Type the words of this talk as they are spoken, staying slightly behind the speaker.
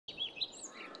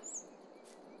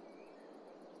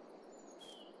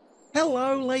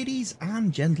Hello ladies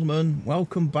and gentlemen,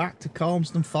 welcome back to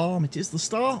Calmsden Farm. It is the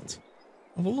start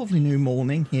of a lovely new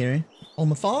morning here on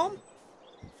the farm.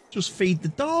 Just feed the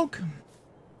dog.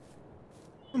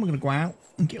 And we're going to go out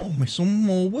and get on with some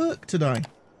more work today.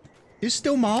 It's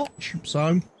still March,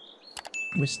 so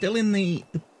we're still in the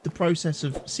process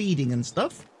of seeding and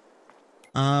stuff.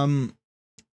 But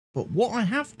what I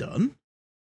have done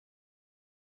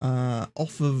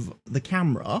off of the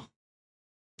camera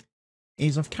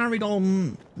is I've carried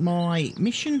on my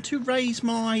mission to raise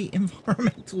my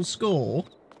environmental score.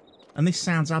 And this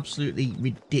sounds absolutely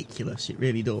ridiculous, it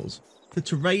really does. But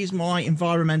to raise my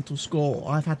environmental score,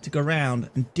 I've had to go around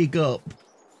and dig up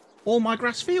all my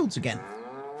grass fields again.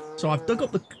 So I've dug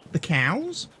up the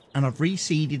cows, and I've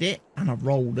reseeded it, and I've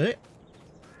rolled it.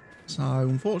 So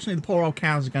unfortunately the poor old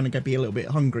cows are going to be a little bit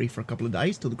hungry for a couple of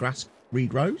days till the grass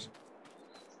regrows.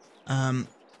 I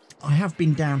have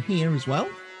been down here as well.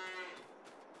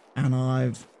 And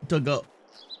I've dug up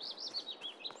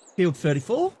field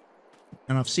 34,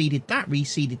 and I've seeded that,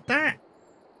 reseeded that,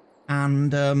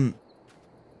 and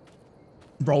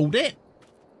rolled it.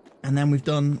 And then we've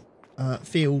done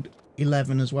field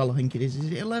 11 as well, I think it is. Is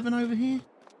it 11 over here?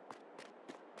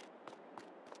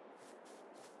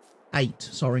 8,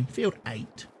 sorry, field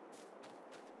 8.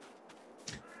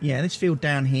 Yeah, this field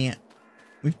down here,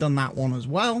 we've done that one as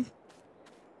well.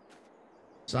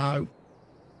 So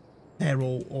they're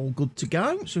all good to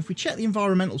go. So if we check the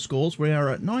environmental scores, we are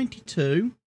at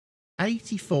 92,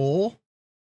 84,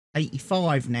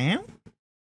 85 now.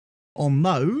 On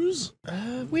those,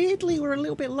 weirdly, we're a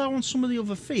little bit low on some of the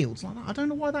other fields. Like that. I don't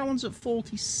know why that one's at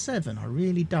 47. I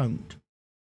really don't.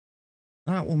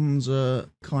 That one's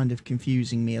kind of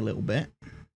confusing me a little bit.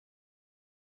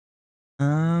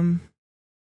 But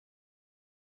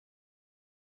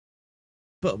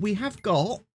we have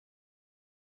got,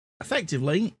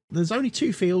 effectively, there's only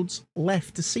 2 fields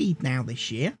left to seed now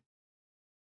this year.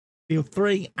 Field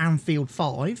 3 and Field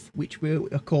 5, which will,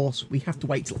 of course, we have to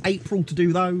wait till April to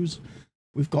do those.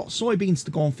 We've got soybeans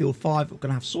to go on Field 5. We're going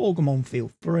to have sorghum on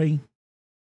Field 3.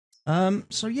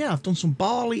 So yeah, I've done some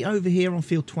barley over here on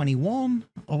Field 21.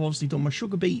 I've obviously done my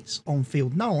sugar beets on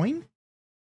Field 9.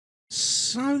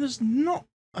 So there's not,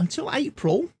 until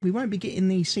April, we won't be getting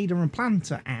the seeder and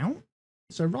planter out.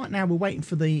 So right now we're waiting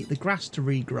for the grass to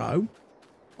regrow.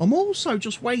 I'm also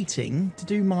just waiting to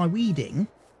do my weeding.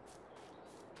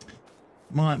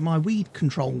 My weed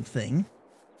control thing.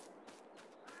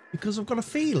 Because I've got a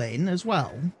feeling as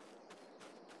well.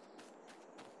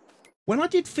 When I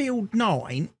did field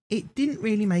 9, it didn't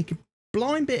really make a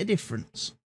blind bit of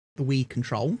difference. The weed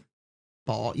control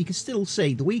bar. You can still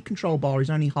see the weed control bar is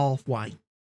only halfway.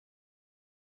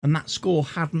 And that score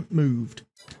hadn't moved.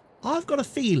 I've got a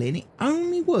feeling it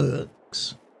only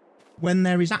works when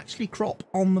there is actually crop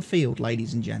on the field,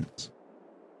 ladies and gents.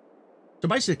 So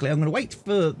basically, I'm going to wait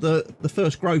for the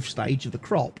first growth stage of the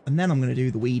crop, and then I'm going to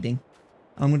do the weeding.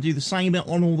 And I'm going to do the same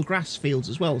on all the grass fields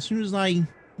as well. As soon as they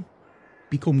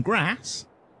become grass,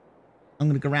 I'm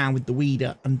going to go around with the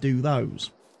weeder and do those.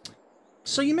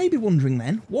 So you may be wondering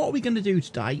then, what are we going to do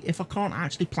today if I can't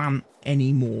actually plant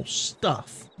any more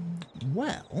stuff?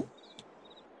 Well,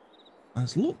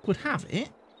 as luck would have it,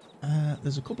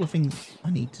 there's a couple of things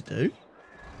I need to do.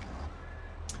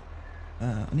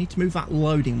 I need to move that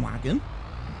loading wagon,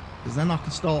 because then I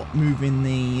can start moving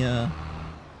the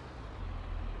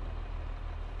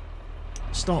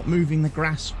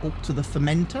grass up to the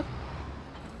fermenter,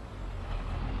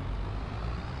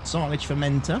 silage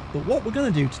fermenter. But what we're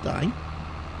going to do today,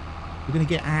 we're going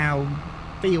to get our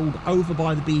field over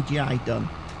by the BGA done.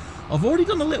 I've already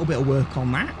done a little bit of work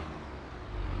on that.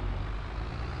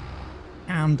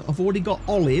 And I've already got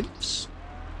olives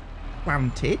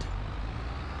planted.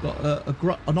 Got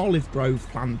an olive grove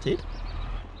planted.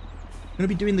 I'm going to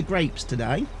be doing the grapes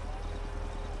today.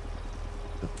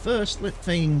 But first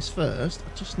things first,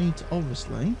 I just need to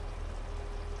obviously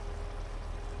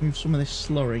move some of this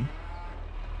slurry.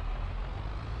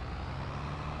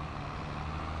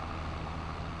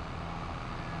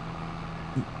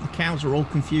 The cows are all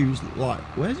confused, like,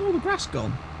 where's all the grass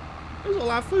gone? Where's all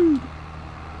our food?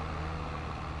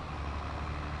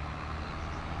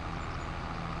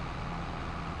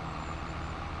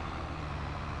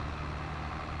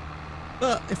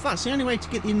 But if that's the only way to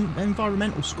get the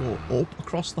environmental score up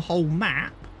across the whole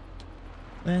map,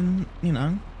 then, you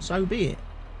know, so be it.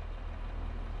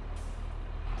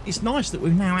 It's nice that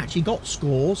we've now actually got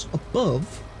scores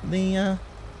above the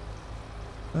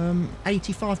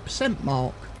 85%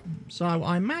 mark. So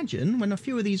I imagine when a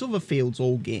few of these other fields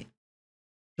all get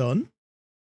done,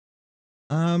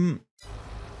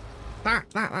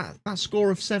 that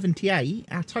score of 78,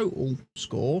 our total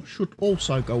score, should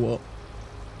also go up,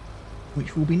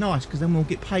 which will be nice because then we'll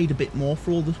get paid a bit more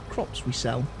for all the crops we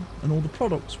sell and all the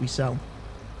products we sell.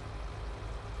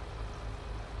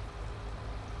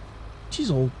 Which is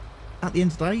all, at the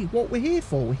end of the day, what we're here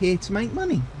for. We're here to make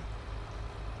money.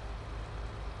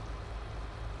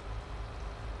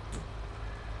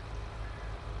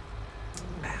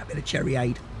 A bit of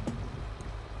cherryade.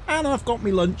 And I've got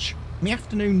my lunch. My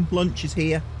afternoon lunch is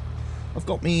here. I've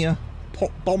got me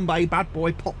pot Bombay bad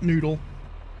boy pot noodle.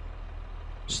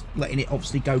 Just letting it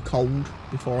obviously go cold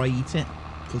before I eat it,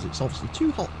 because it's obviously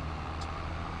too hot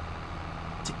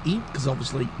to eat, because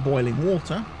obviously boiling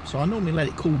water. So I normally let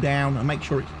it cool down and make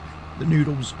sure the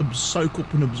noodles soak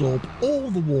up and absorb all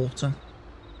the water,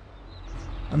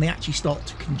 and they actually start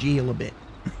to congeal a bit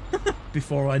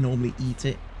before I normally eat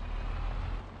it.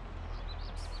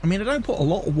 I mean, I don't put a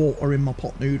lot of water in my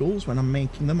pot noodles when I'm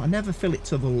making them. I never fill it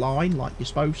to the line like you're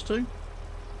supposed to,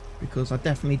 because I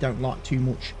definitely don't like too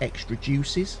much extra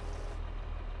juices.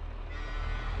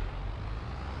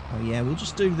 Oh yeah, I'll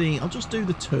just do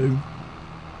the 2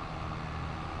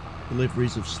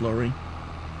 deliveries of slurry.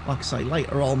 Like I say,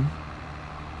 later on,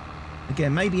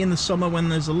 again, maybe in the summer when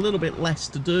there's a little bit less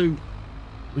to do,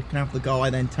 we can have the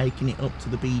guy then taking it up to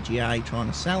the BGA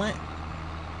trying to sell it.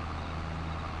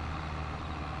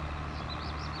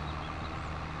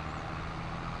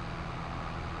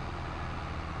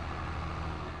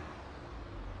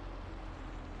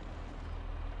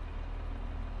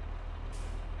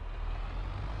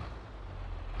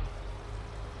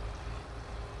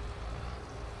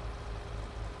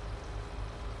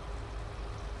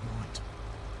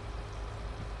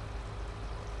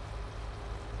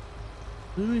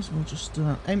 We'll just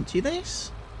empty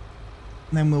this,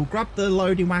 and then we'll grab the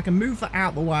loading wagon, move that out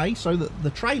of the way so that the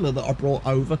trailer that I brought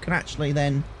over can actually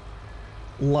then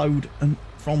load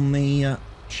from the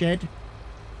shed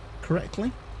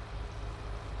correctly.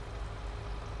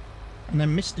 And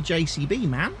then Mr. JCB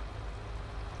man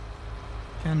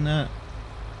can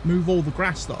move all the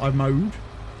grass that I mowed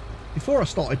before I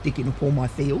started digging up all my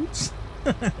fields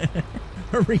and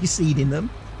reseeding them.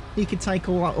 He could take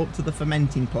all that up to the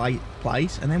fermenting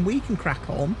place, and then we can crack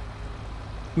on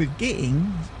with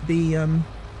getting the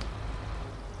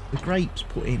grapes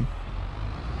put in,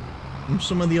 and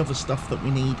some of the other stuff that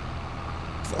we need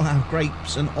for our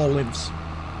grapes and olives.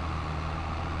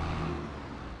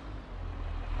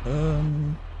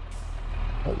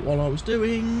 What I was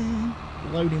doing,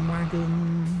 loading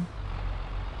wagon.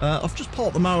 I've just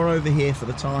parked the mower over here for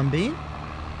the time being.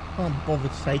 Can't bother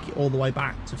to take it all the way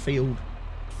back to field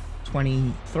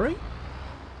 23.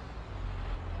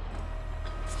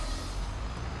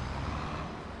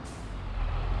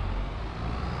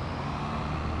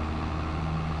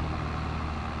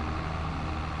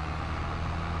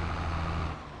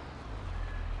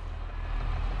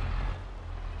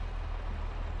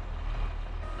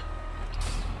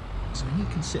 So you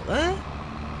can sit there,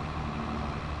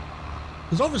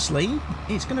 because obviously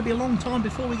it's going to be a long time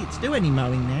before we get to do any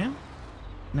mowing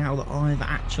now that I've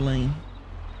actually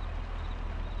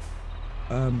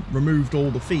removed all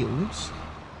the fields.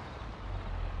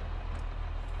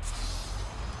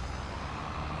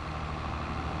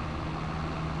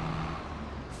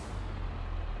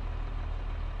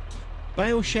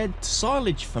 Bale shed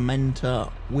silage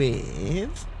fermenter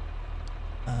with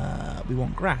we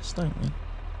want grass, don't we?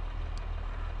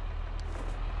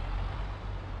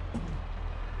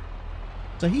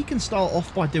 So he can start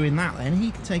off by doing that then.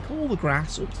 He can take all the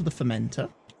grass up to the fermenter.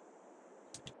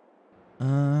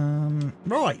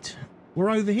 Right, we're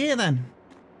over here then.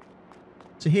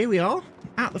 So here we are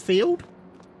at the field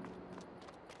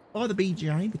by the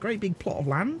BGA, the great big plot of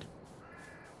land.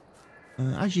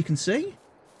 As you can see,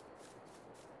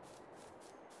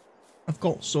 I've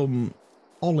got some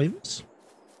olives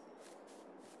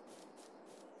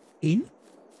in.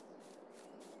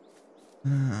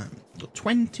 Got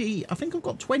 20, I think I've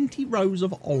got 20 rows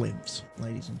of olives,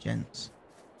 ladies and gents.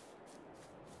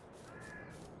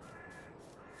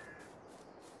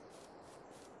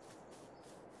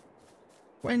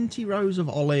 $20 rows of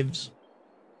olives,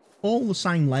 all the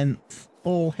same length,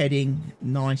 all heading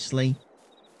nicely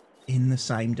in the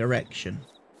same direction.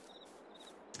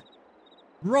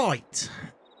 Right,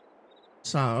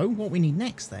 so what we need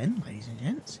next then, ladies and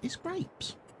gents, is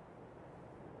grapes.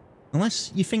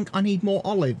 Unless you think I need more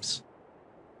olives.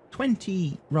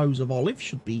 20 rows of olives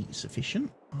should be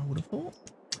sufficient, I would have thought.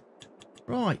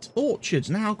 Right, orchards.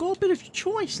 Now, I've got a bit of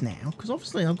choice now, because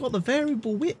obviously I've got the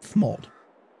variable width mod.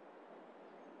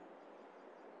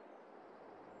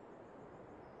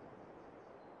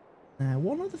 Now,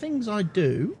 one of the things I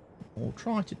do or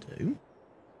try to do,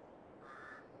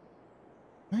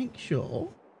 make sure,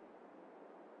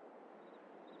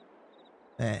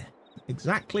 there,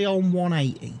 exactly on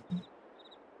 180.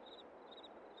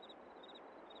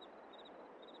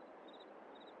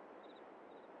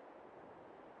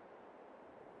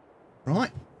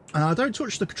 Right, and I don't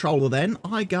touch the controller then,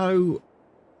 I go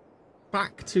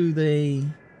back to the...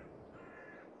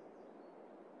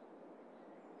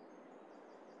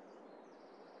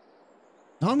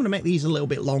 I'm going to make these a little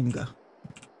bit longer.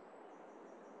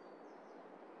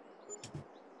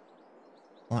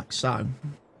 Like so.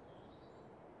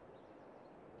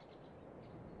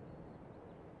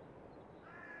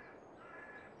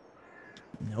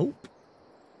 Nope.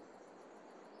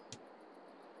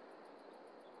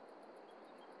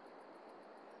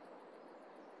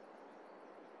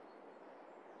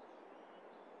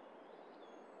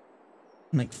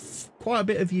 Make quite a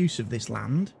bit of use of this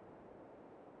land.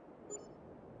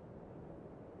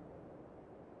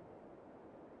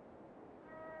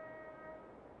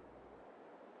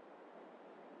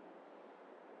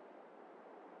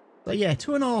 So yeah,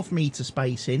 2.5 metre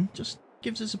spacing just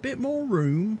gives us a bit more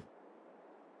room.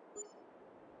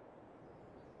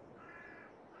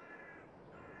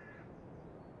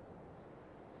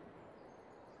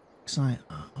 So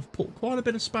I've put quite a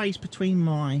bit of space between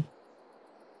my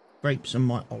grapes and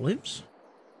my olives.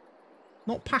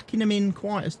 Not packing them in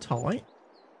quite as tight.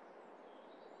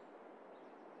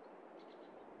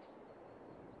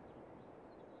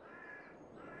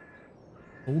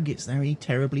 All gets very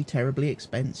terribly, terribly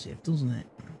expensive, doesn't it?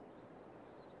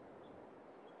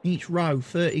 Each row,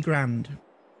 30 grand.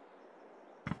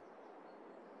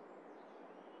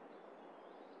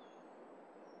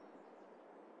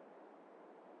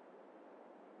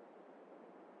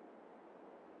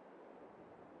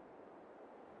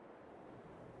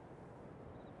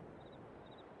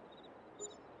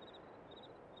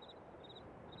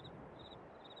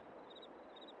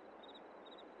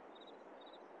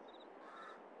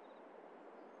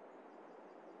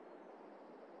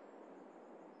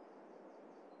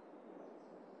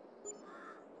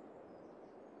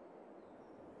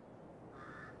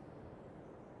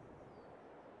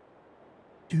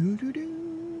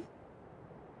 Doo-doo-doo.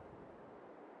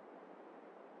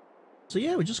 So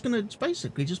yeah, we're just going to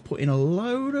basically just put in a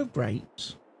load of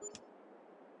grapes.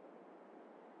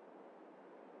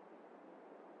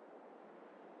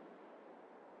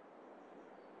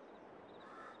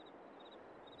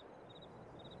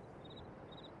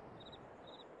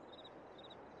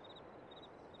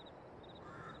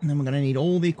 And then we're going to need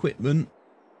all the equipment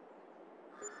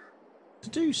to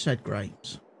do said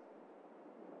grapes.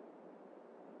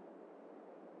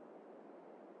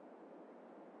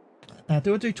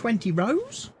 Do I do 20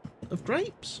 rows of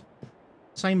grapes?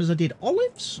 Same as I did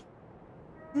olives?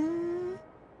 Let's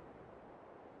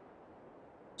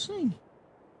see.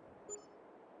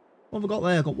 What have I got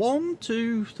there? I've got 1,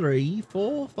 2, 3,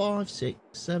 4, 5, 6,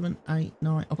 7, 8,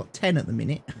 9. I've got 10 at the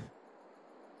minute.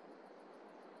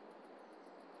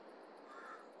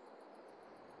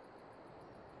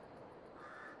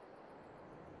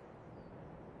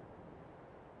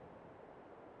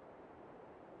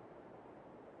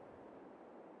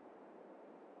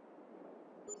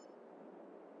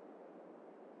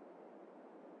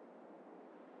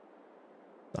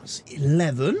 That's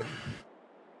 11.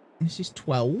 This is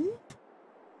 12.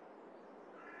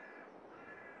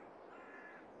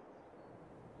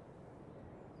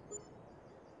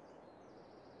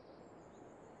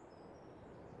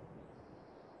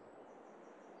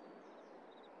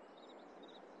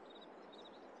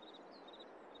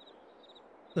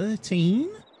 $13.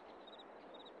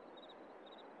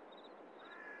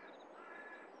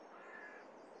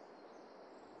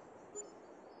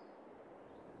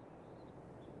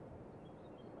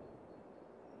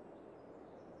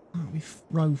 That'll be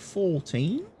row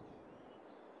 14.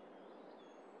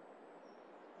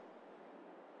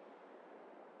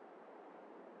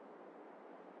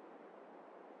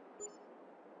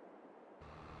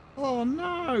 Oh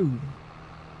no!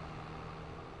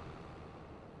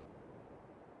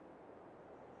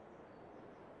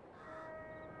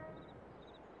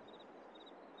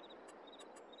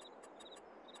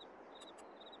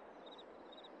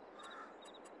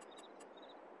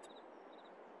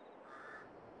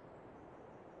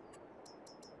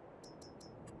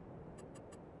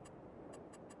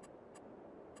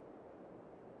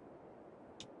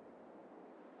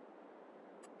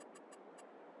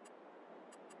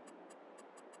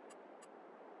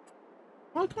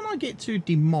 Why can't I get to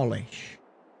demolish?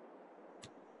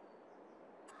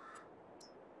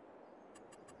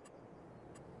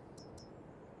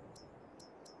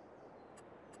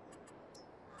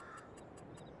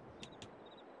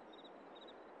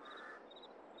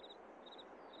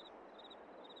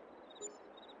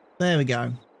 There we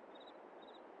go.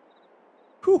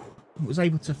 Whew, I was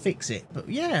able to fix it. But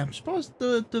yeah, I'm surprised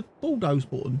the bulldoze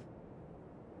button,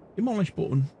 demolish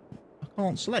button, I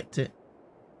can't select it.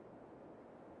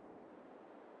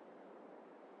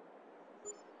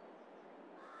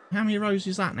 How many rows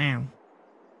is that now?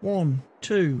 1,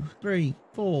 2, 3,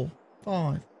 4,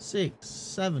 5, 6,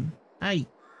 7, 8,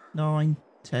 9,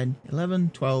 10, 11,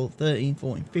 12, 13,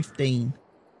 14, 15.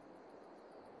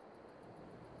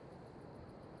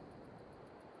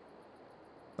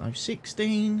 So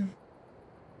 16.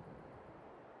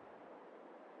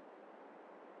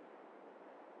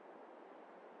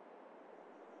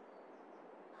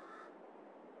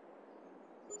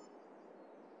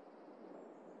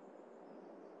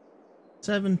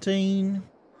 $17.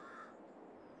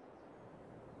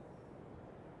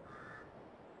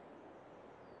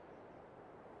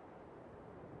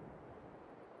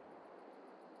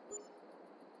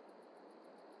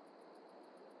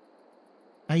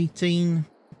 $18.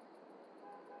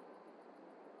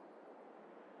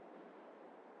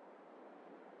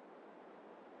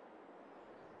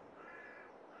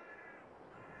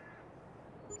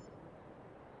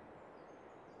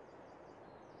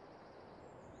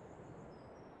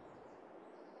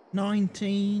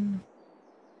 $19.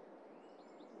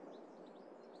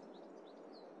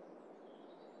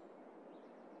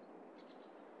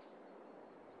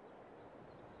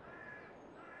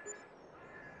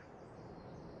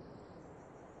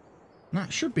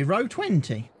 That should be row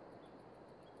 20.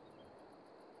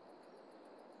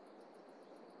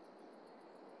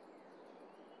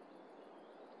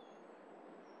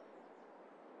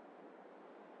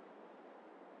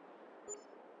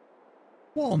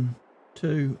 One,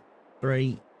 2,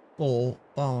 3, 4,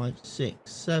 5,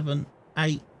 6, 7,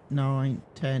 8, 9,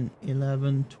 10,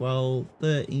 11, 12,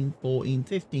 13, 14,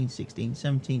 15, 16,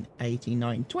 17, 18,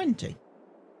 19, 20.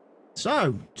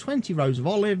 So 20 rows of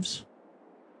olives,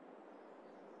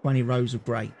 20 rows of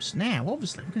grapes. Now,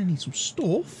 obviously, we're going to need some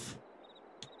stuff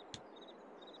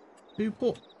to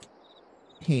put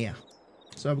here.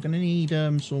 So we're going to need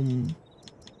some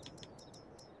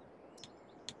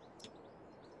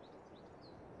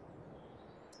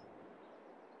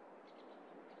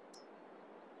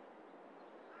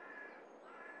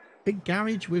big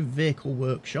garage with vehicle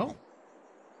workshop.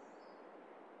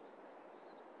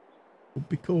 Would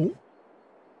be cool.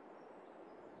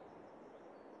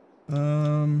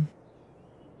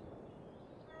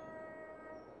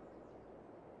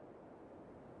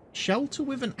 Shelter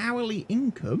with an hourly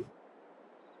income.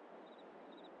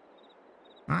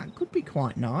 That could be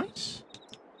quite nice.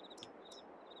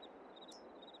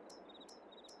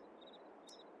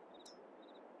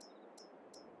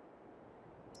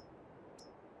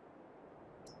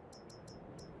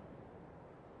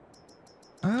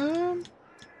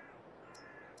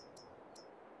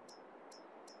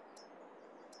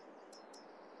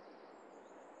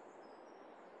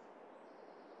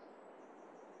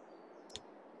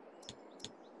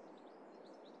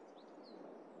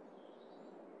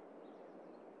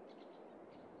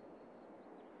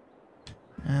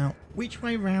 Now, which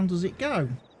way round does it go?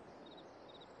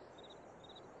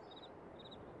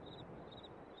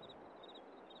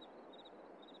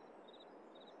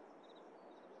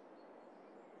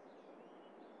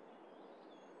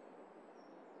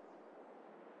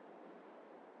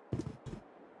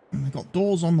 And they've got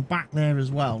doors on the back there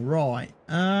as well, right?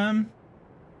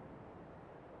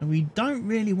 We don't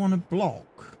really want to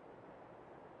block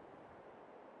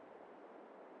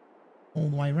all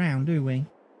the way round, do we?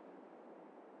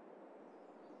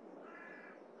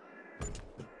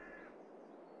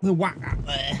 We'll whack that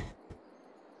there.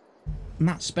 And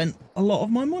that spent a lot of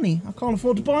my money. I can't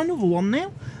afford to buy another one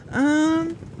now.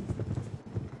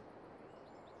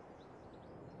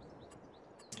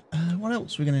 What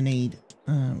else are we going to need?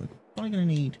 We're probably going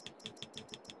to need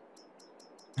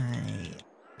a...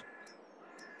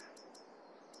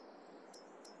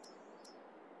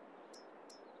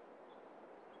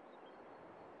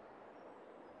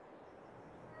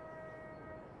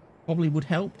 Probably would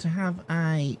help to have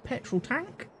a petrol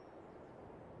tank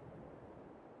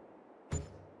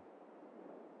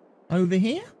over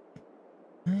here.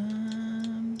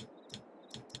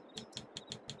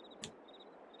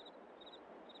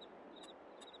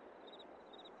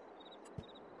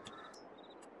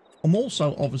 I'm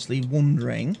also obviously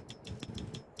wondering,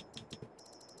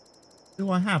 do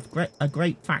I have a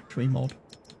great factory mod?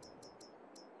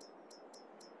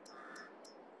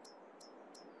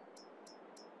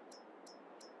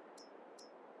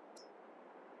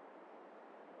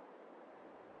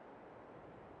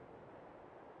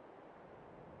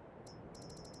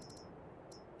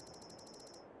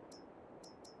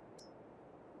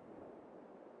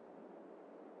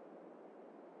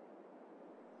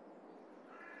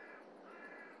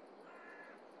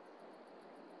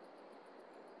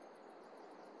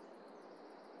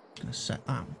 Gonna set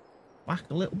that back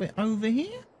a little bit over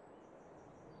here.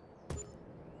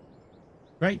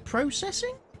 Great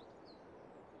processing.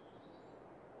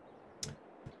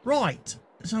 Right,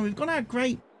 so we've got our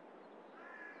grape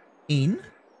in.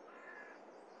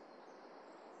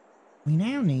 We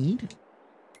now need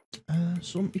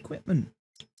some equipment.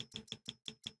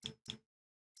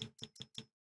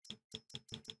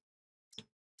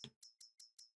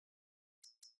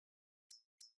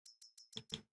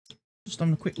 Just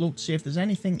having a quick look to see if there's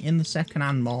anything in the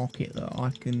second-hand market that I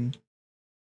can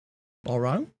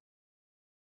borrow.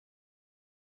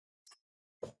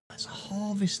 Oh, there's a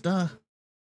harvester.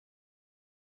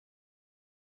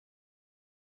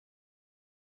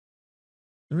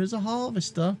 There is a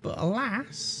harvester, but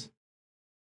alas,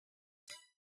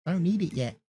 don't need it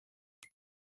yet.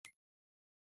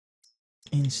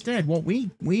 Instead, what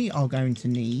we are going to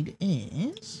need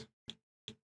is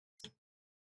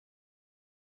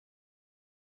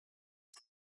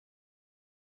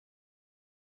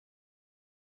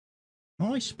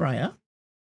my sprayer.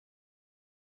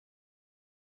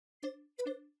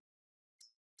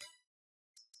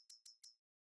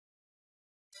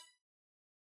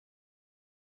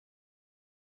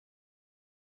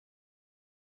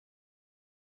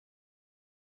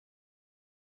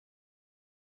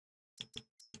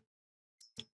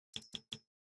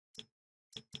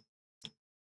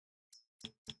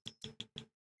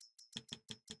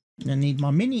 I need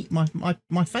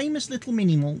my famous little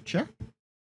mini mulcher.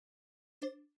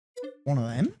 One of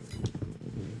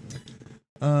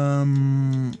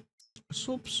them.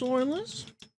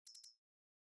 Subsoilers.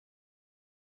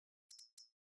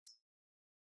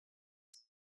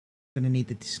 Gonna need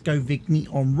the Disco Vigny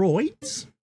on roids.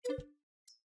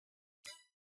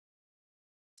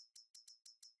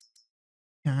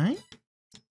 Okay.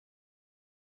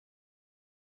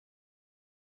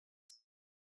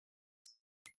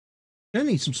 Gonna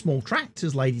need some small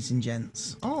tractors, ladies and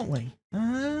gents, aren't we?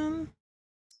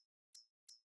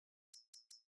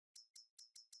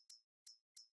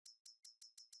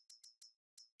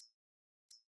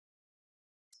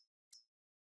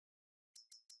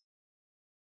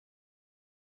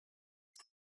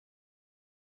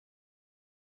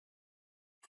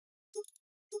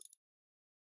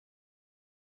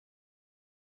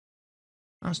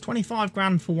 That's 25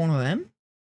 grand for one of them.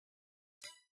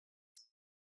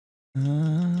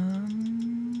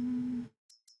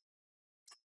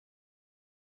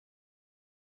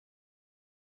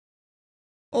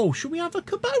 Oh, should we have a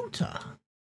Kubota?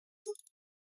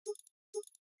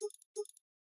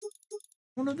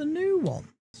 One of the new ones.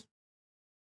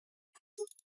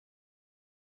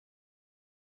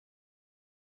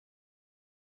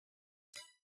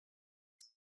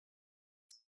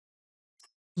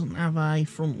 Doesn't have a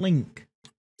front link.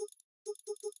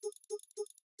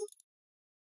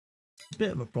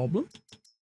 Bit of a problem.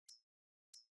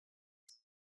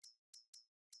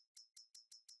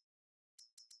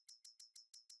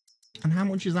 And how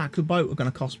much is that Kubota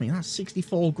going to cost me? That's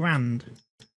 64 grand.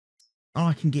 Oh,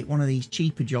 I can get one of these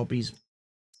cheaper jobbies.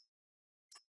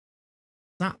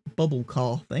 That bubble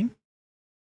car thing.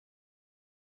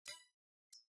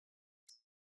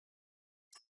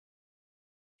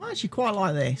 I actually quite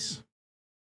like this.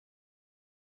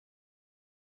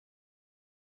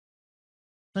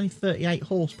 It's only 38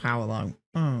 horsepower though.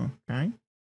 Oh, okay.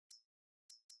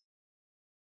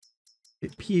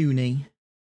 Bit puny.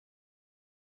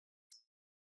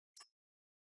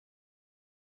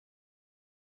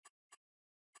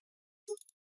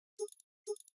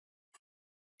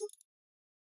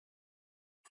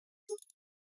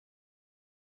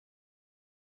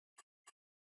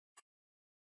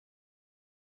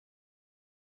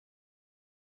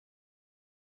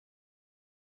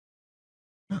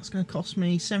 That's going to cost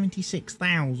me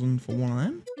 76,000 for one of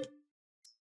them.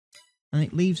 And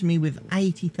it leaves me with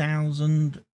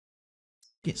 80,000.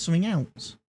 Get something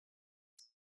else.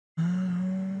 You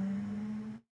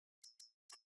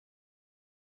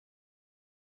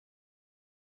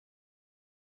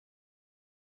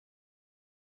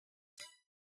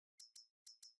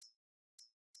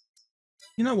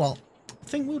know what? I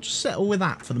think we'll just settle with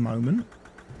that for the moment.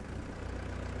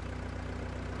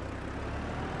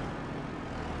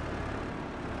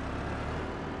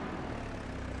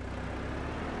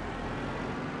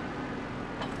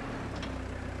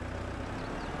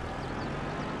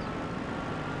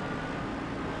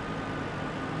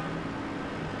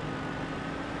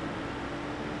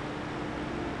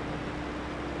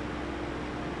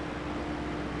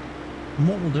 And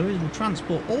what we'll do is we'll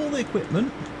transport all the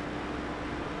equipment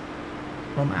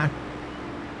from our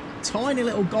tiny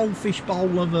little goldfish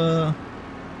bowl of a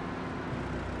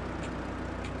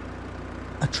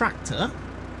tractor.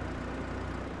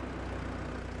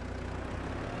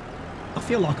 I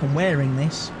feel like I'm wearing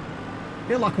this. I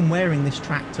feel like I'm wearing this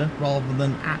tractor rather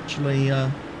than actually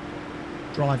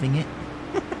driving it.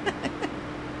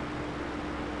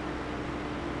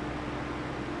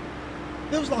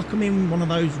 Feels like I'm in one of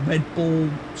those Red Bull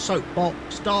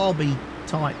soapbox derby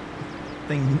type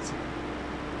things.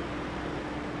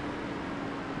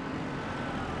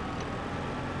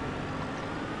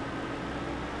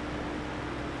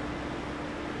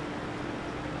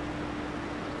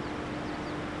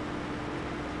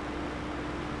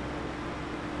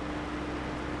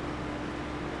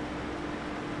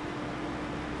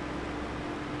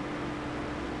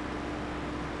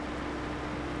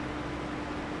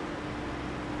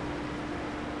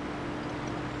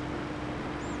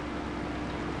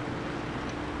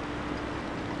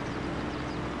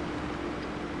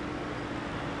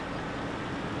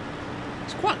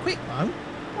 Quite quick though,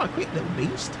 quite a quick little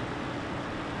beast.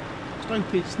 Just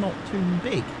hope it's not too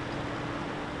big.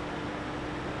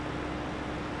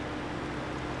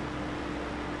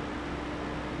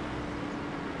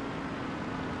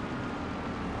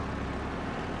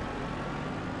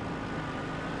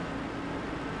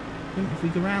 I think if we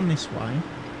go around this way,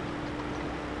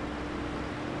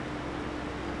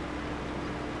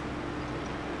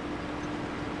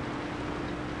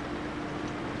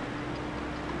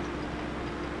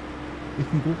 we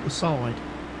can go up the side.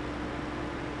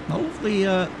 I love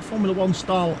the Formula 1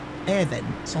 style air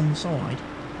vents on the side.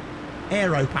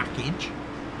 Aero package.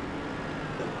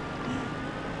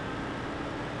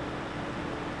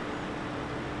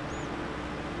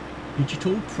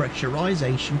 Digital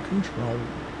pressurization control.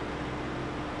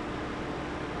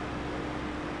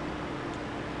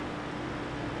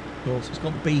 Of course, it's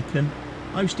got the beacon.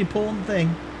 Most important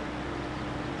thing,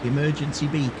 the emergency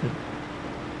beacon.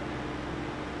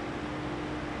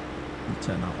 We'll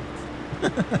turn that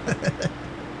off.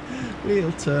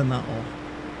 We'll turn that off.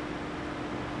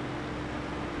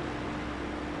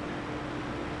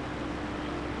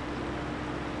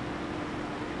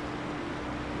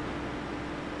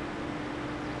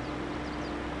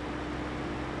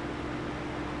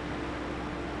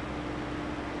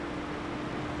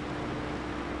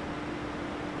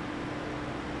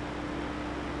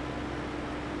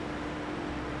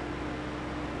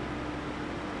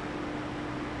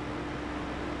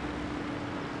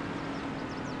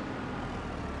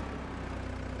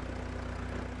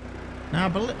 Now,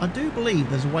 I do believe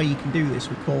there's a way you can do this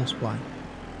with Courseplay.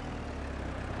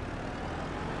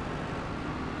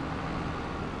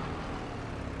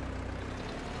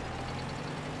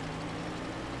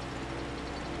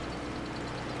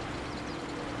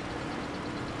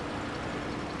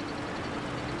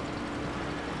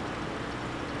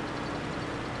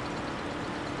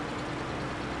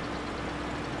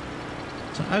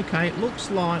 So, okay, it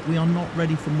looks like we are not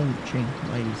ready for mulching,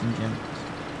 ladies and gents.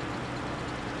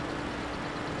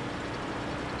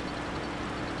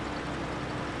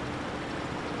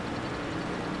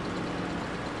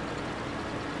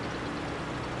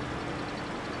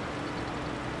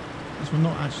 We're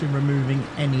not actually removing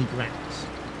any grass.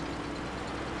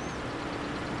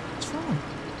 It's fine.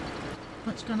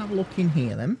 Let's go and have a look in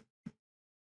here then.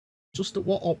 Just at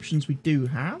what options we do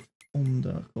have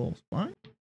under Courseplay.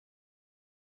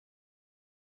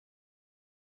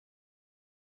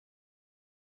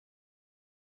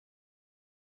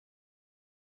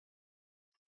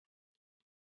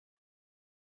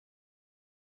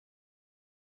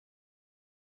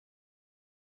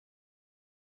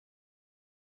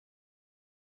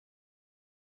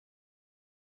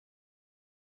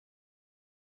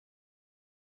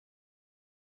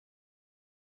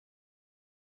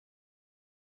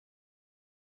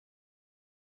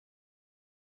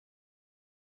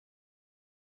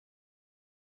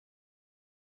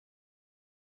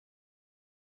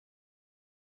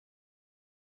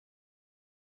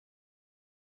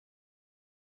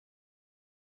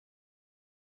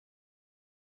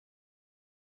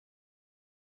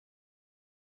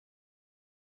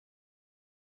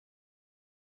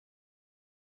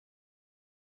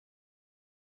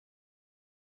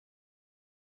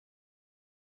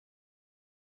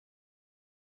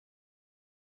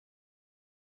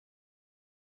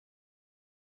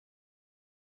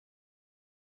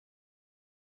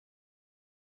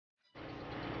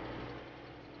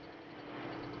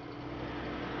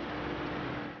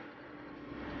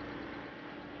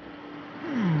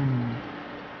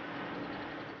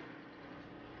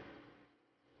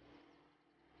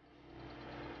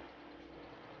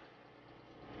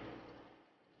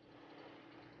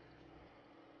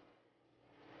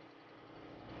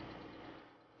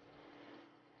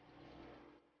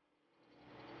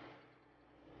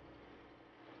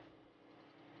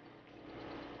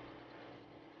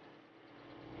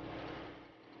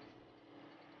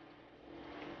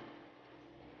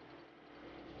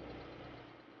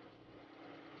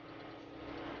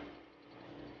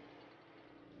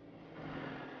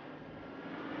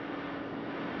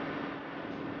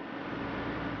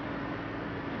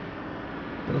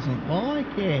 doesn't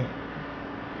like it.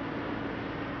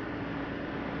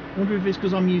 I wonder if it's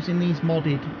because I'm using these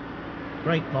modded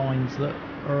grapevines that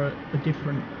are a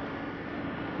different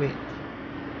width.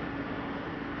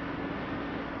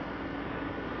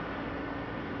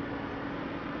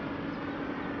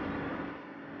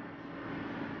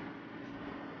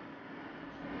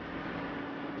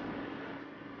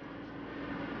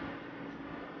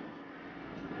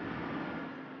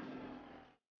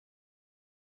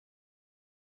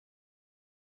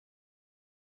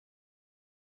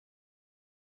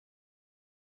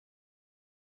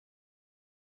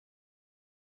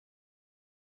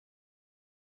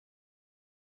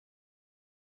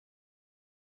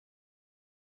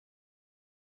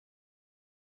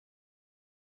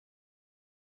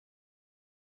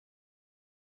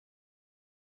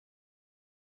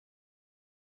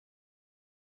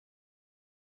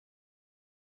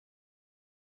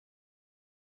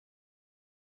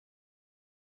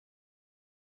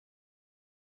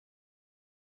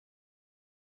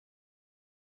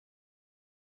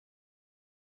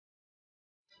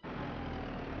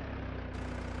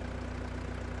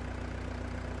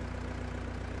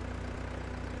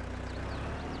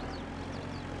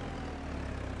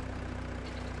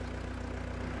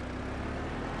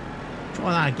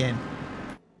 Try that again.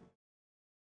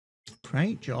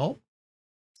 Great job.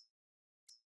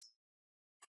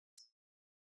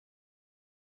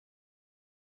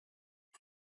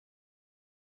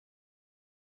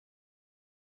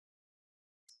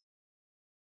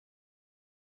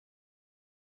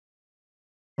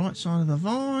 Right side of the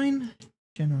vine.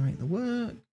 Generate the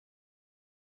work.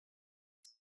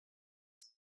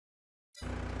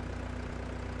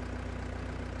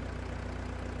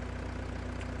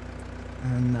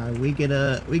 And no, we get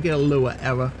a lure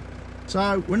error.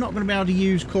 So we're not going to be able to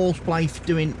use courseplay for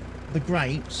doing the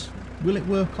grapes. Will it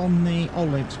work on the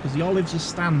olives? Because the olives is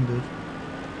standard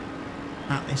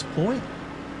at this point.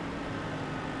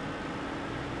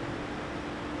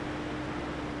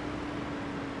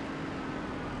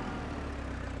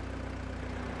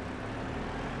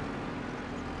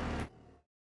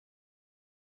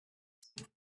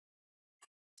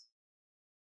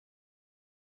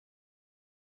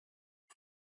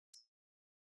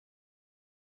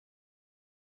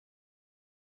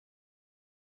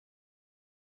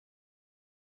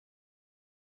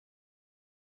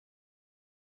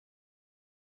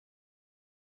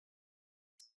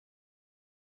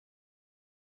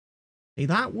 See,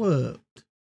 that worked.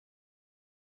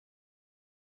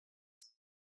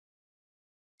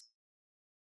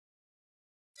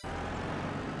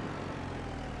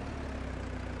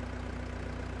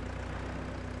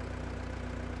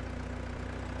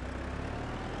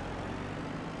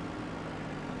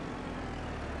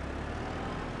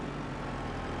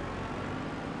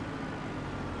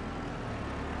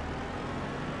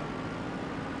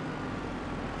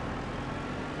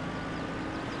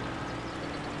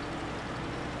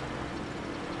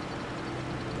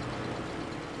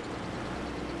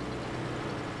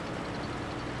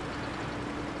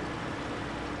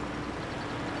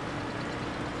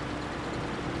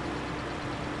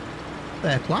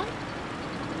 Fair play.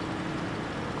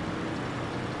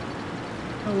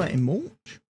 I'll let him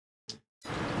mulch.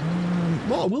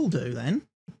 What I will do then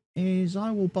is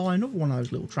I will buy another one of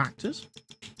those little tractors.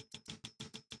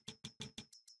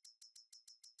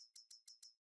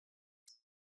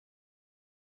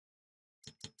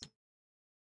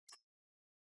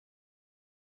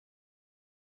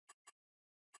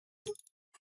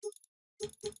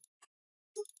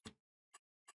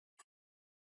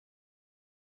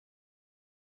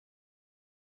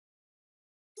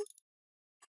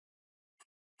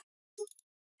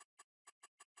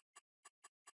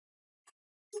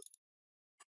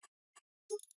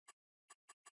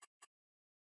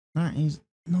 That is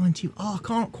 90. Oh, I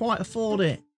can't quite afford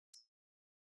it.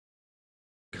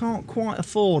 Can't quite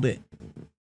afford it.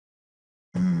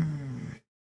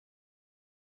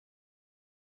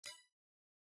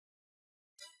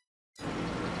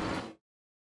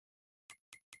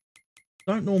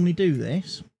 Don't normally do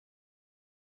this.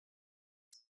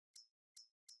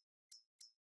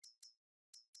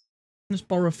 Let's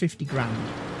borrow 50 grand.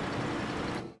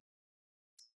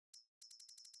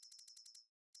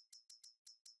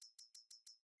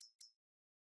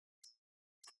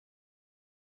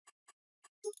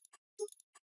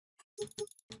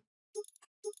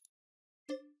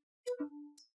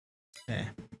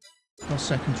 There. Cost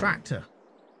second tractor.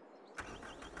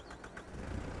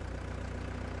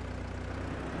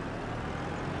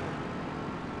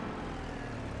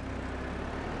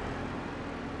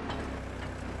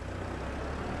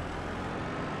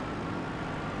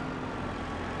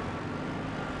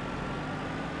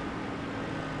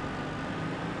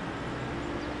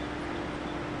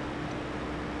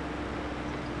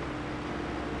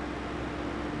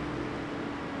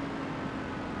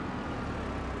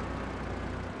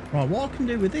 Right, what I can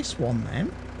do with this one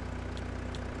then...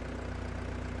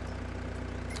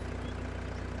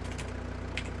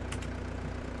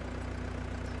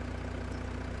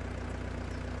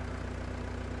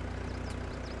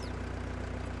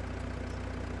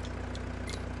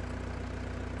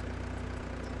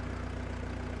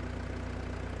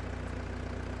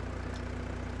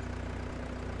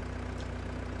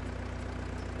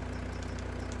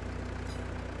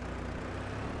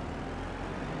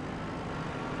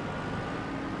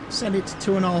 set it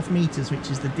to 2.5 meters,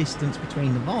 which is the distance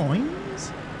between the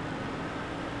vines.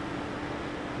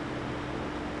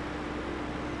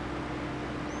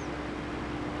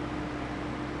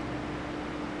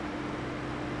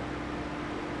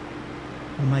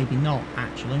 Or maybe not,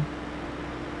 actually.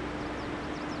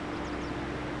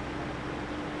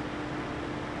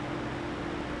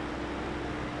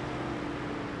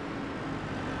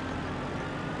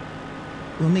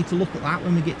 We'll need to look at that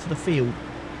when we get to the field.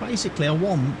 Basically, I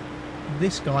want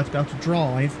this guy to be able to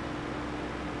drive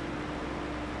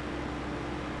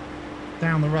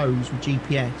down the roads with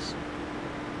GPS.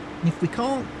 And if we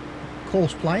can't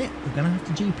course play it, we're going to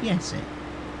have to GPS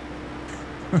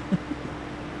it.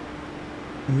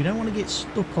 And we don't want to get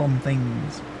stuck on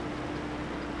things.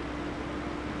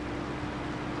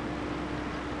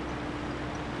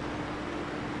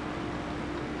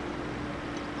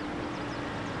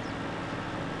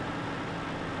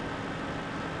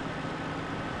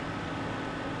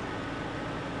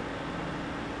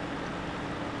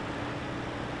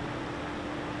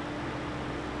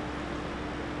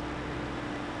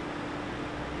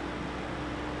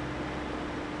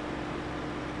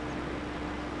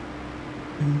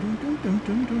 Dun, dun, dun, dun,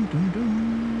 dun, dun, dun,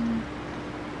 dun.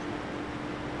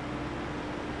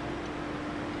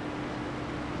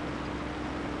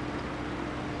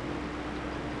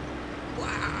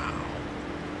 Wow!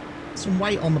 Some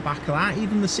weight on the back of that.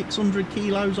 Even the 600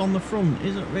 kilos on the front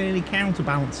isn't really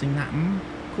counterbalancing that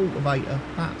cultivator,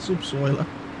 that subsoiler.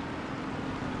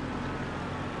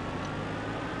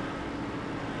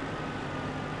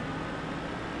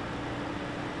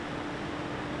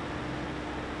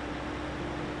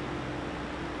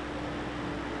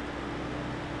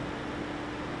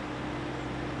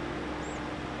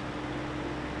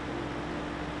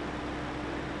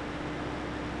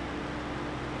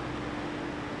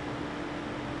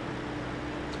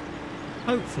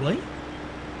 Hopefully,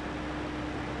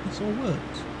 this all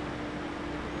works.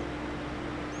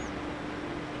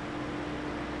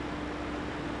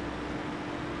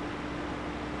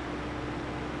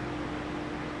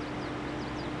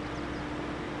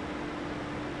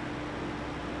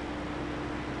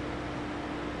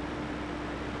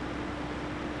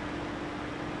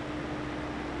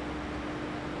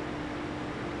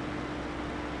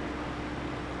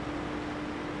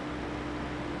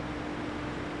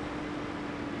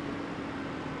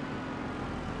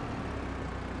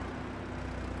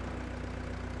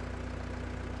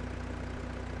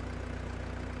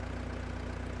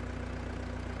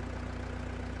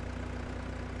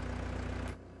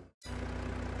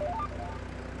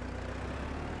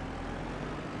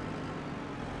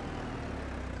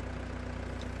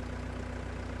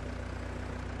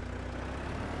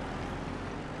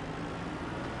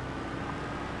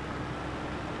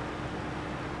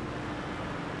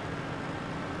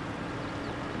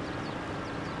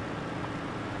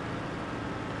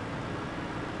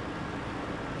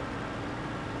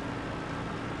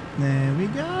 There we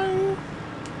go.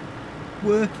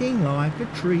 Working like a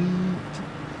treat.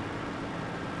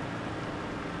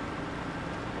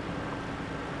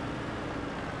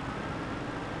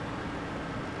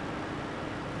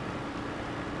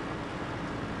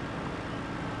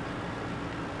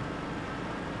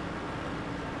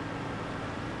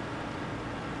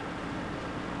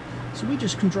 So we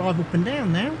just can drive up and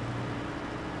down now.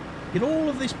 Get all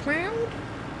of this ploughed.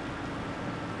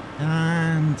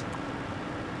 And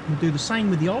we'll do the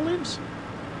same with the olives.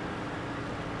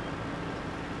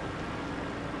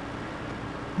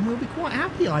 And we'll be quite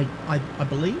happy, I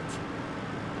believe.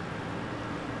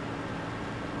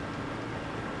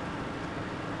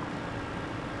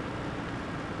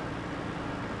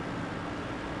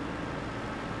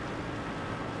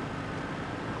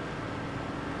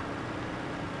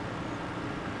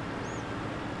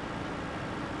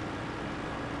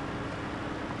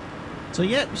 So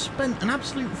yeah, we spent an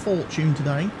absolute fortune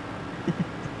today.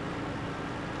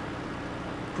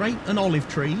 Grape and olive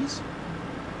trees.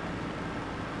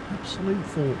 Absolute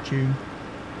fortune.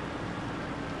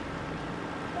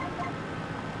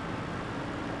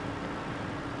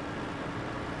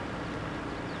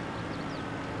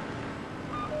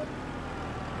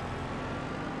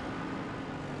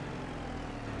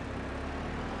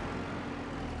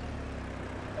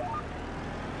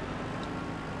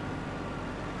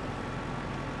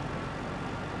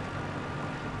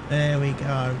 There we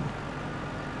go.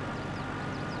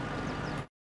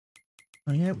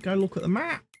 Oh yeah, go look at the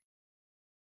map.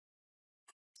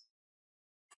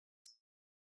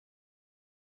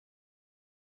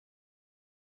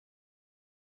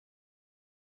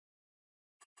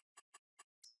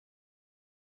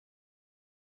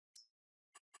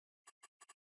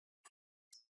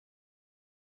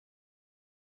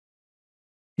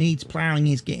 Needs ploughing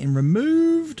is getting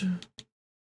removed.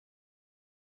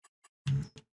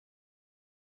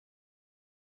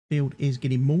 Field is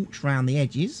getting mulched around the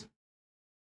edges.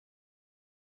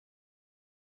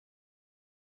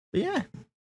 But yeah.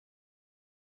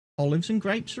 Olives and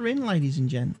grapes are in, ladies and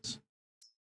gents.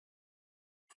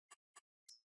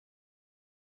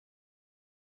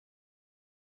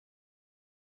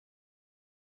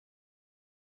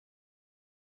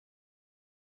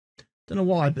 Don't know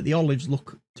why, but the olives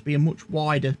look to be a much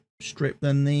wider strip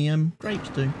than the grapes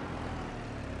do.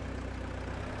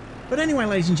 But anyway,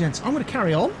 ladies and gents, I'm going to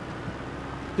carry on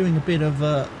doing a bit of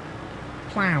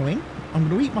ploughing. I'm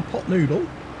going to eat my pot noodle.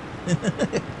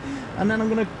 And then I'm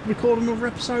going to record another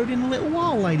episode in a little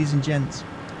while, ladies and gents.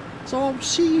 So I'll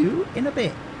see you in a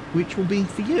bit, which will be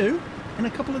for you in a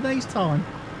couple of days' time.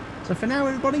 So for now,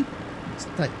 everybody,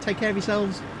 take care of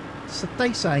yourselves.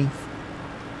 Stay safe.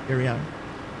 Cheerio.